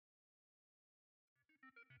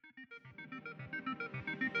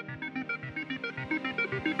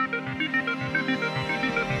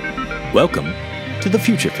Welcome to The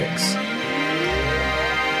Future Fix.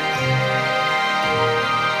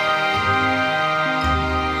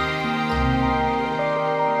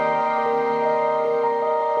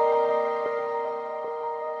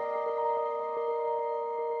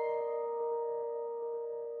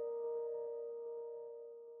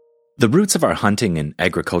 The roots of our hunting and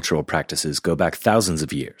agricultural practices go back thousands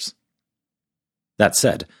of years. That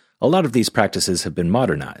said, a lot of these practices have been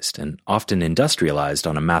modernized and often industrialized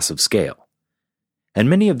on a massive scale. And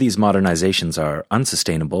many of these modernizations are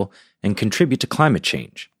unsustainable and contribute to climate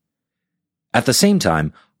change. At the same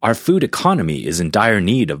time, our food economy is in dire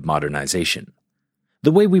need of modernization.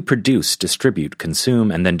 The way we produce, distribute,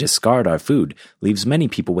 consume, and then discard our food leaves many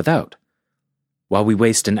people without. While we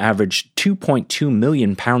waste an average 2.2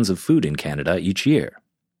 million pounds of food in Canada each year.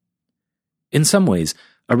 In some ways,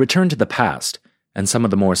 a return to the past and some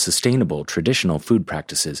of the more sustainable traditional food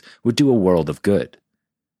practices would do a world of good,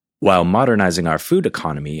 while modernizing our food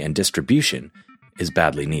economy and distribution is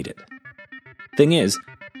badly needed. Thing is,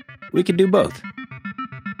 we could do both.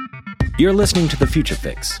 You're listening to The Future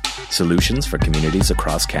Fix, solutions for communities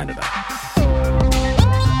across Canada.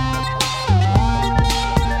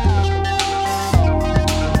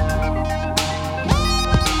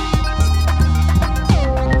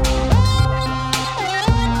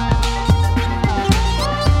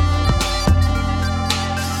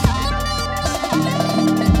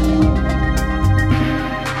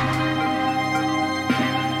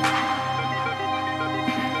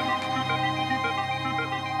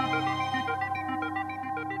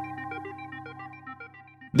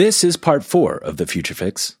 This is part 4 of The Future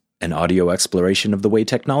Fix, an audio exploration of the way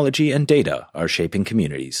technology and data are shaping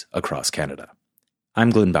communities across Canada. I'm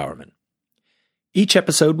Glenn Bowerman. Each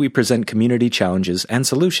episode we present community challenges and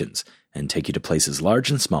solutions and take you to places large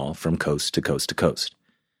and small from coast to coast to coast.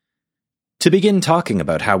 To begin talking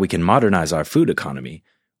about how we can modernize our food economy,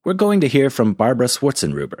 we're going to hear from Barbara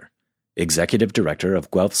Swartzenruber, Executive Director of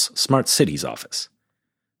Guelph's Smart Cities Office.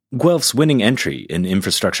 Guelph's winning entry in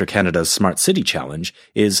Infrastructure Canada's Smart City Challenge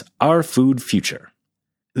is Our Food Future.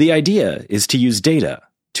 The idea is to use data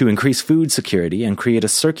to increase food security and create a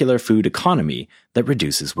circular food economy that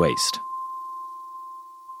reduces waste.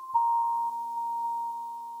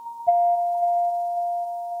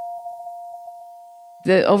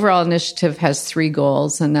 The overall initiative has 3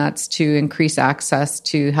 goals, and that's to increase access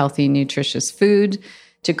to healthy, nutritious food,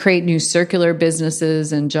 to create new circular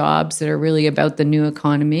businesses and jobs that are really about the new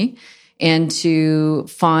economy, and to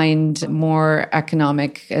find more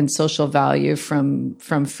economic and social value from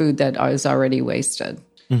food that is already wasted.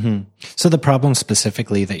 Mm-hmm. So the problem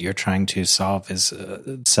specifically that you're trying to solve is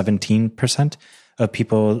 17% of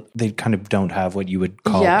people, they kind of don't have what you would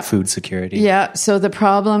call food security. Yeah. So the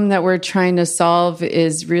problem that we're trying to solve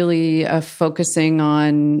is really focusing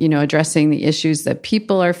on, addressing the issues that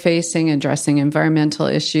people are facing, addressing environmental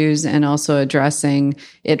issues, and also addressing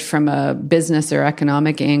it from a business or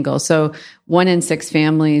economic angle. So 1 in 6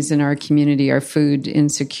 families in our community are food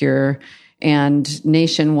insecure. And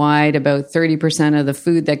nationwide, about 30% of the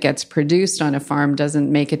food that gets produced on a farm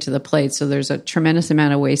doesn't make it to the plate. So there's a tremendous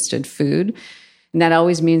amount of wasted food. And that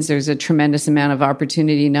always means there's a tremendous amount of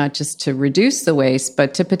opportunity, not just to reduce the waste,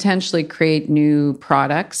 but to potentially create new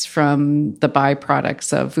products from the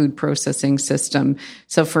byproducts of food processing system.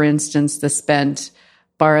 So for instance, the spent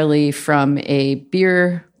barley from a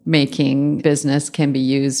beer making business can be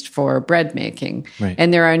used for bread making. Right.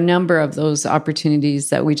 And there are a number of those opportunities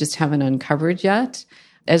that we just haven't uncovered yet.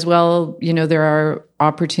 As well, there are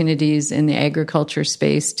opportunities in the agriculture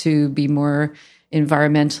space to be more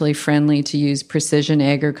environmentally friendly, to use precision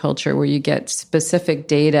agriculture where you get specific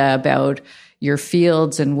data about your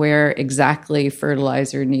fields and where exactly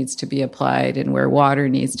fertilizer needs to be applied and where water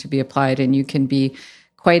needs to be applied. And you can be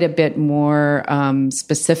quite a bit more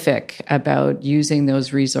specific about using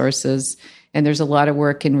those resources. And there's a lot of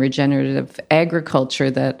work in regenerative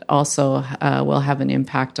agriculture that also will have an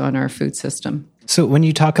impact on our food system. So when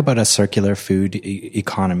you talk about a circular food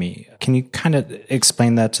economy, can you kind of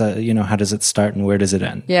explain that, how does it start and where does it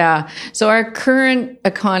end? Yeah. So our current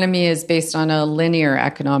economy is based on a linear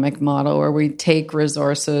economic model where we take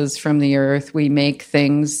resources from the earth, we make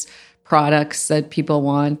things, products that people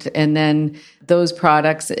want, and then those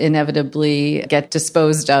products inevitably get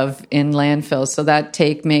disposed of in landfills. So that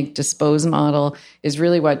take, make, dispose model is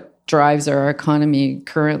really what drives our economy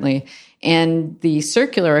currently. And the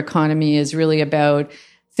circular economy is really about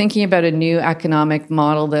thinking about a new economic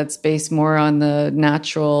model that's based more on the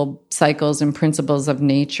natural cycles and principles of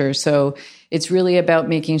nature. So it's really about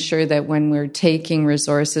making sure that when we're taking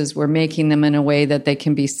resources, we're making them in a way that they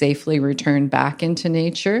can be safely returned back into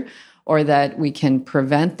nature, or that we can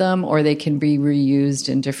prevent them, or they can be reused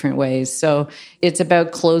in different ways. So it's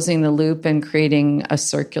about closing the loop and creating a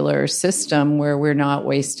circular system where we're not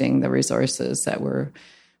wasting the resources that we're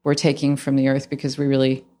taking from the earth, because we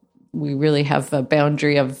really have a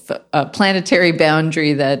boundary of a planetary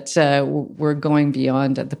boundary that we're going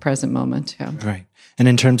beyond at the present moment. Yeah. Right. And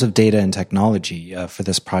in terms of data and technology for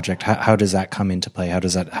this project, how does that come into play? How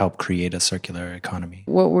does that help create a circular economy?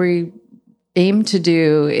 What we aim to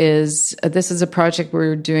do is, this is a project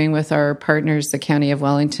we're doing with our partners, the County of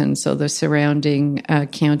Wellington, so the surrounding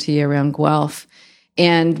county around Guelph.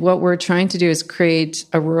 And what we're trying to do is create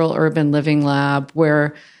a rural urban living lab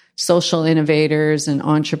where social innovators and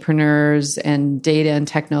entrepreneurs and data and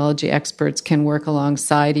technology experts can work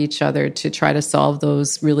alongside each other to try to solve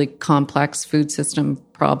those really complex food system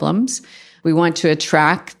problems. We want to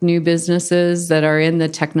attract new businesses that are in the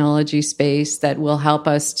technology space that will help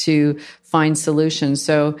us to find solutions.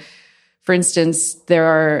 So, for instance, there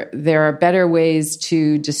are better ways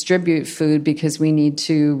to distribute food, because we need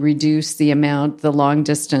to reduce the long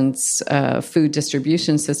distance food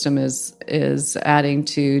distribution system is adding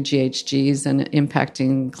to GHGs and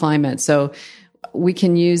impacting climate. So we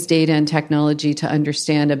can use data and technology to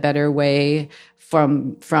understand a better way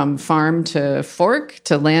from farm to fork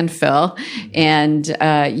to landfill, and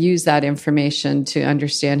use that information to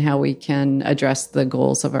understand how we can address the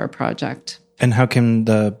goals of our project. And how can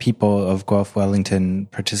the people of Guelph Wellington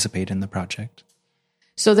participate in the project?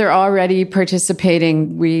 So they're already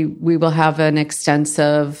participating. We will have an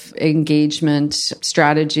extensive engagement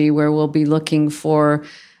strategy where we'll be looking for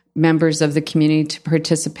members of the community to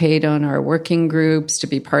participate on our working groups, to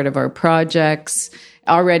be part of our projects.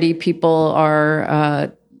 Already people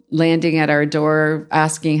are landing at our door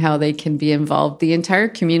asking how they can be involved. The entire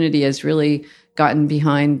community has really gotten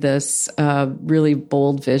behind this really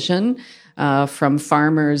bold vision. From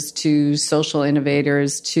farmers to social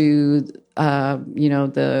innovators to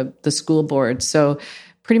the school board. So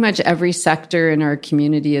pretty much every sector in our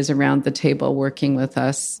community is around the table working with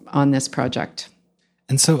us on this project.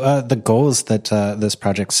 And so the goals that this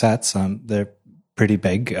project sets, they're pretty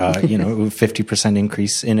big. 50%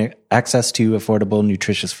 increase in access to affordable,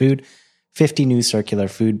 nutritious food, 50 new circular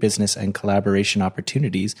food business and collaboration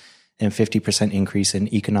opportunities, and 50% increase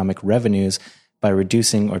in economic revenues by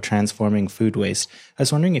reducing or transforming food waste. I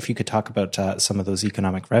was wondering if you could talk about some of those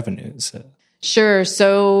economic revenues. Sure.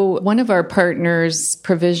 So one of our partners,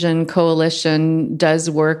 Provision Coalition, does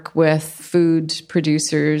work with food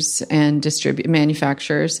producers and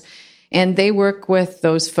manufacturers. And they work with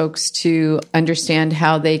those folks to understand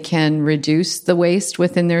how they can reduce the waste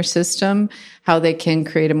within their system, how they can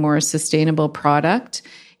create a more sustainable product.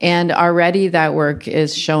 And already that work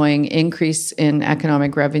is showing increase in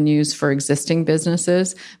economic revenues for existing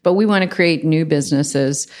businesses, but we want to create new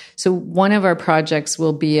businesses. So one of our projects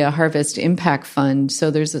will be a Harvest Impact Fund. So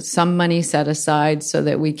there's some money set aside so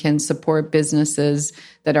that we can support businesses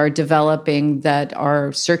that are developing, that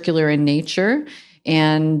are circular in nature.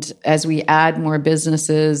 And as we add more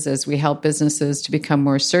businesses, as we help businesses to become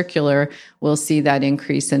more circular, we'll see that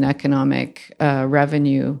increase in economic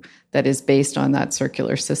revenue that is based on that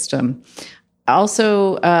circular system.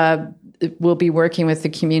 Also, we'll be working with the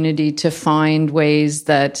community to find ways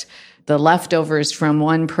that the leftovers from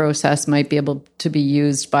one process might be able to be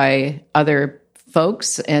used by other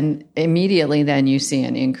folks, and immediately then you see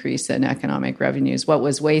an increase in economic revenues. What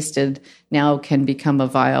was wasted now can become a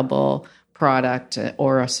viable product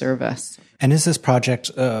or a service. And is this project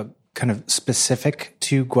kind of specific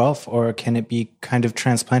to Guelph, or can it be kind of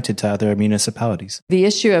transplanted to other municipalities? The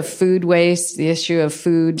issue of food waste, the issue of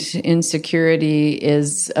food insecurity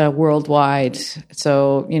is worldwide.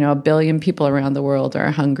 So, 1 billion people around the world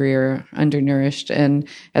are hungry or undernourished. And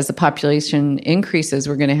as the population increases,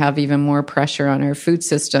 we're going to have even more pressure on our food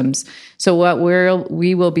systems. So what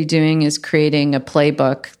we will be doing is creating a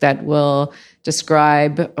playbook that will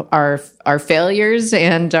describe our failures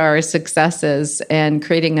and our successes, and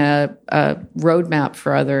creating a roadmap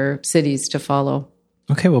for other cities to follow.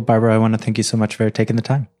 Okay, well, Barbara, I want to thank you so much for taking the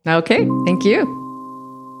time. Okay, thank you.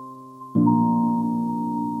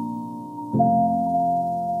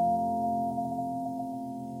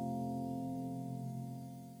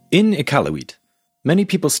 In Iqaluit, many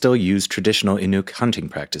people still use traditional Inuk hunting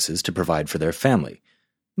practices to provide for their family,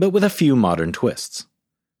 but with a few modern twists.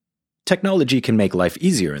 Technology can make life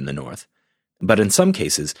easier in the north, but in some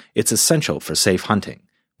cases, it's essential for safe hunting,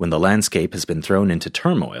 when the landscape has been thrown into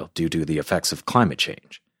turmoil due to the effects of climate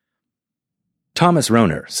change. Thomas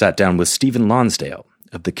Rohner sat down with Stephen Lonsdale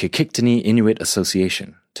of the Qikiqtani Inuit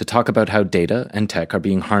Association to talk about how data and tech are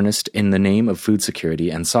being harnessed in the name of food security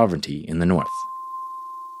and sovereignty in the North.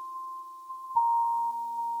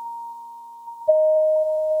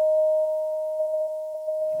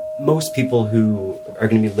 Most people who are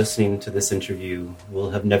going to be listening to this interview will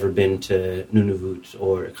have never been to Nunavut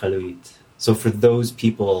or Iqaluit. So for those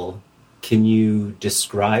people, can you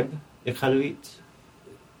describe Iqaluit?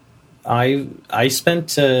 I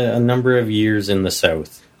spent a number of years in the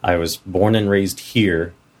South. I was born and raised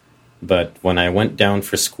here, but when I went down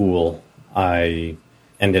for school, I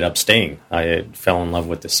ended up staying. I fell in love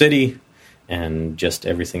with the city and just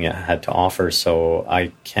everything it had to offer, so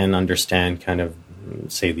I can understand kind of,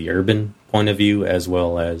 say, the urban point of view as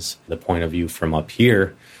well as the point of view from up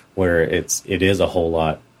here, where it is a whole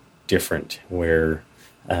lot different, where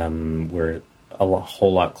we're a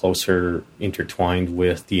whole lot closer intertwined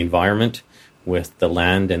with the environment, with the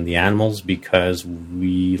land and the animals, because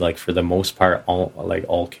we, like, for the most part,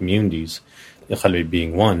 all communities, Iqaluit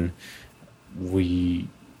being one, we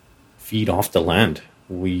feed off the land.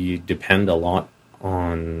 We depend a lot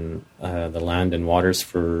on the land and waters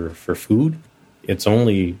for food. It's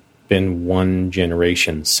only been one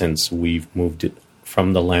generation since we've moved it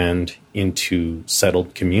from the land into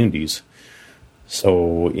settled communities.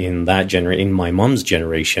 So in that in my mom's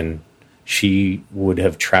generation, she would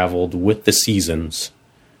have traveled with the seasons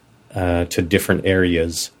to different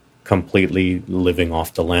areas, completely living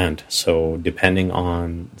off the land. So depending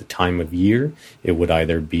on the time of year, it would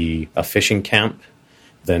either be a fishing camp,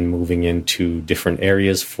 then moving into different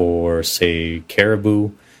areas for, say,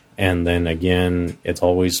 caribou, and then again, it's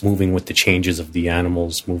always moving with the changes of the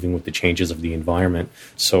animals, moving with the changes of the environment.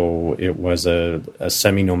 So it was a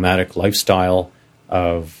semi-nomadic lifestyle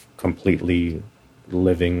of completely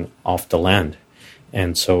living off the land.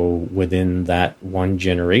 And so within that one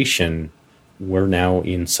generation, we're now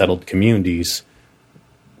in settled communities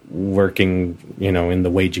working, in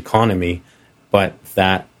the wage economy, but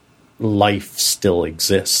that life still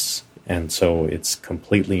exists. And so it's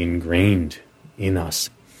completely ingrained in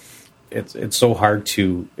us. It's so hard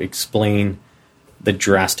to explain the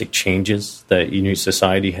drastic changes that Inuit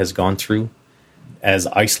society has gone through. As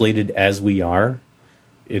isolated as we are,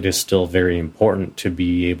 it is still very important to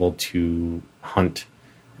be able to hunt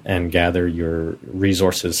and gather your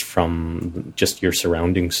resources from just your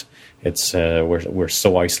surroundings. It's we're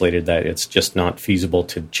so isolated that it's just not feasible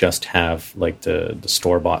to just have like the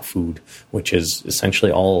store-bought food, which is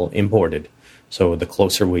essentially all imported. So the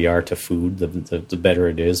closer we are to food, the better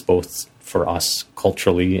it is, both for us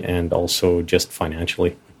culturally and also just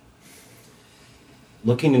financially.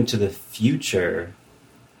 Looking into the future,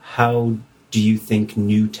 how do you think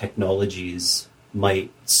new technologies might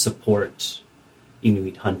support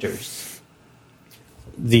Inuit hunters?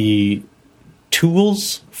 The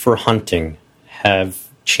tools for hunting have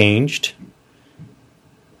changed,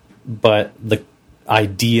 but the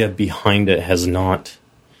idea behind it has not.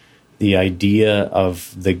 The idea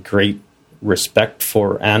of the great respect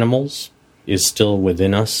for animals is still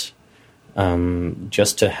within us.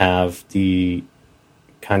 Just to have the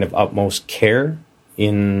kind of utmost care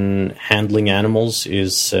in handling animals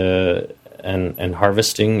is and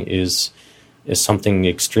harvesting is something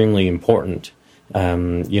extremely important.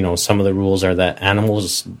 Some of the rules are that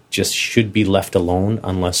animals just should be left alone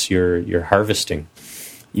unless you're harvesting.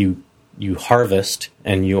 You harvest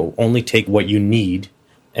and you only take what you need,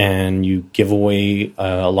 and you give away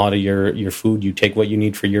a lot of your food. You take what you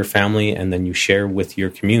need for your family, and then you share with your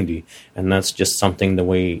community. And that's just something the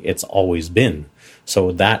way it's always been.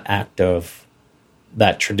 So that act of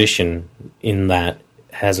that tradition in that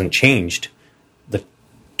hasn't changed. The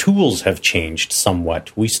tools have changed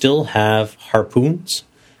somewhat. We still have harpoons,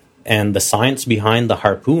 and the science behind the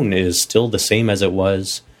harpoon is still the same as it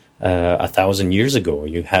was 1,000 years ago.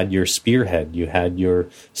 You had your spearhead, you had your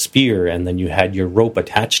spear, and then you had your rope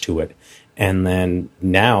attached to it. And then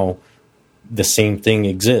now the same thing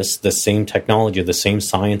exists, the same technology, the same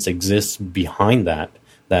science exists behind that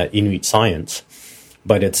Inuit science.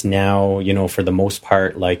 But it's now, for the most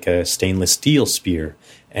part, like a stainless steel spear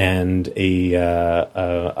and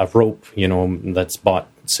a rope, that's bought,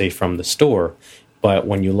 say, from the store. But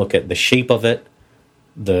when you look at the shape of it,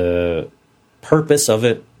 the purpose of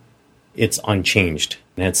it, it's unchanged.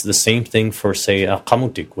 And it's the same thing for, say, a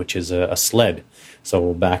qamutik, which is a sled.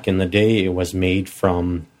 So back in the day, it was made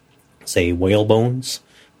from, say, whale bones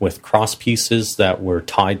with cross pieces that were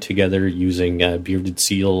tied together using a bearded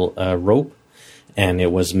seal rope. and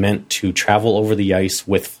it was meant to travel over the ice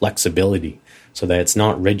with flexibility so that it's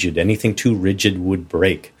not rigid. Anything too rigid would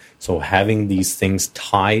break. So having these things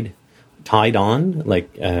tied on,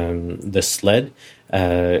 like the sled,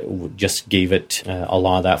 just gave it a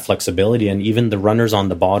lot of that flexibility. And even the runners on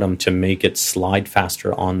the bottom to make it slide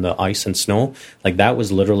faster on the ice and snow, like that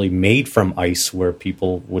was literally made from ice, where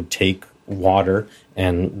people would take water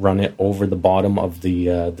and run it over the bottom of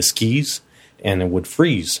the skis, and it would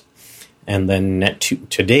freeze. And then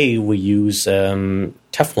today we use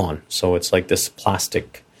Teflon. So it's like this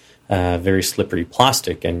plastic, very slippery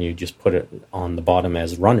plastic, and you just put it on the bottom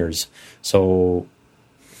as runners. So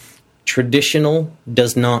traditional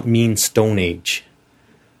does not mean Stone Age.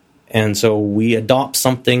 And so we adopt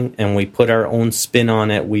something and we put our own spin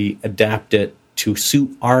on it. We adapt it to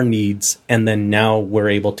suit our needs, and then now we're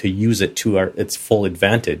able to use it to its full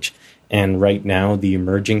advantage. And right now, the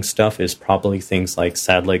emerging stuff is probably things like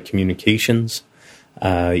satellite communications,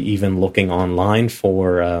 even looking online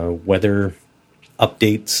for weather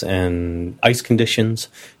updates and ice conditions.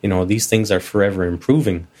 These things are forever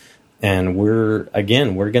improving. And we're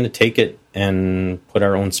going to take it and put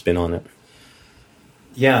our own spin on it.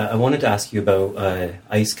 Yeah, I wanted to ask you about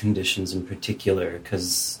ice conditions in particular,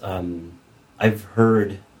 because I've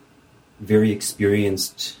heard very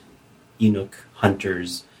experienced Inuk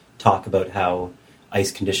hunters talk about how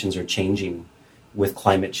ice conditions are changing with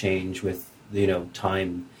climate change, with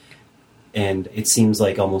time, and it seems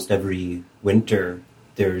like almost every winter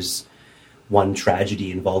there's one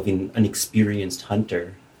tragedy involving an experienced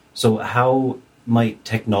hunter. So how might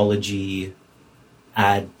technology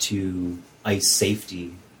add to ice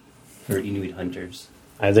safety for Inuit hunters?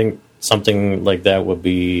 I think something like that would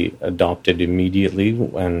be adopted immediately,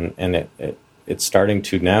 and it's starting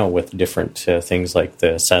to now with different things like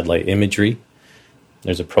the satellite imagery.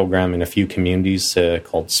 There's a program in a few communities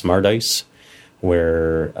called Smart Ice,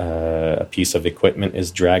 where a piece of equipment is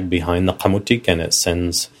dragged behind the qamutik and it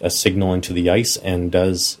sends a signal into the ice and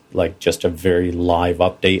does like just a very live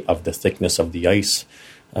update of the thickness of the ice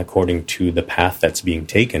according to the path that's being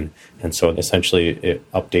taken. And so essentially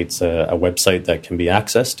it updates a website that can be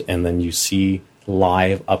accessed, and then you see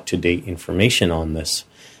live up-to-date information on this.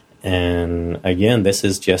 And again, this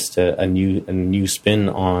is just a new spin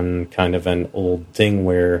on kind of an old thing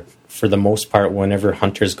where, for the most part, whenever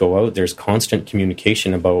hunters go out, there's constant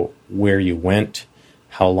communication about where you went,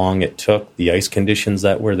 how long it took, the ice conditions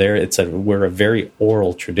that were there. We're a very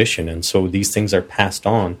oral tradition, and so these things are passed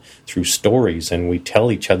on through stories, and we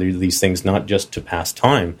tell each other these things not just to pass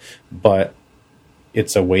time, but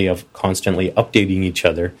it's a way of constantly updating each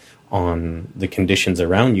other on the conditions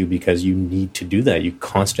around you, because you need to do that. You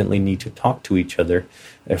constantly need to talk to each other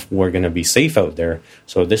if we're going to be safe out there.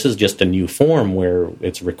 So this is just a new form where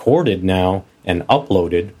it's recorded now and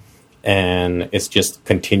uploaded, and it's just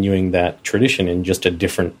continuing that tradition in just a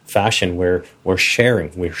different fashion where we're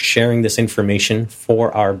sharing this information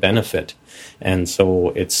for our benefit. And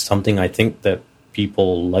so it's something I think that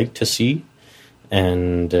people like to see.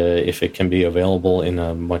 And if it can be available in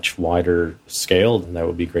a much wider scale, then that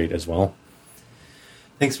would be great as well.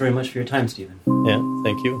 Thanks very much for your time, Stephen. Yeah,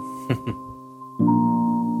 thank you.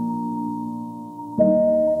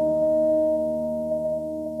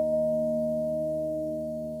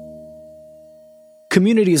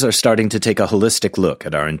 Communities are starting to take a holistic look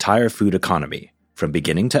at our entire food economy, from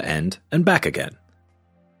beginning to end and back again.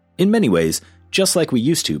 In many ways, just like we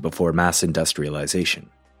used to before mass industrialization.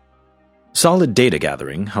 Solid data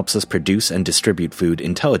gathering helps us produce and distribute food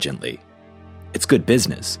intelligently. It's good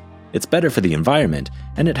business, it's better for the environment,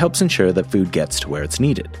 and it helps ensure that food gets to where it's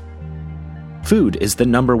needed. Food is the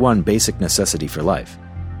number one basic necessity for life.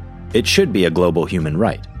 It should be a global human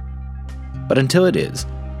right. But until it is,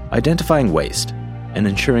 identifying waste and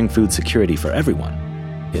ensuring food security for everyone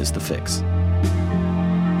is the fix.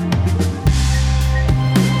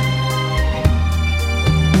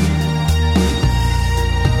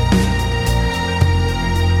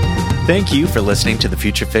 Thank you for listening to The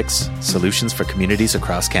Future Fix, Solutions for Communities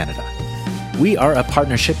Across Canada. We are a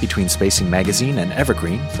partnership between Spacing Magazine and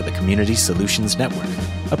Evergreen for the Community Solutions Network,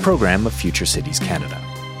 a program of Future Cities Canada.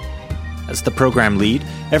 As the program lead,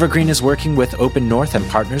 Evergreen is working with Open North and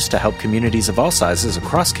partners to help communities of all sizes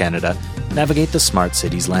across Canada navigate the smart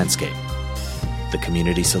cities landscape. The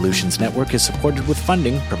Community Solutions Network is supported with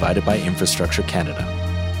funding provided by Infrastructure Canada.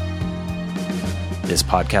 This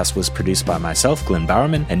podcast was produced by myself, Glenn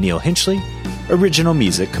Bowerman, and Neil Hinchley. Original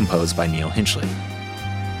music composed by Neil Hinchley.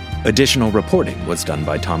 Additional reporting was done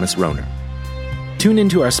by Thomas Roner. Tune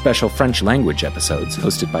into our special French language episodes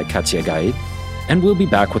hosted by Katia Gaid, and we'll be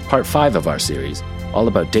back with part 5 of our series, all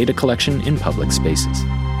about data collection in public spaces.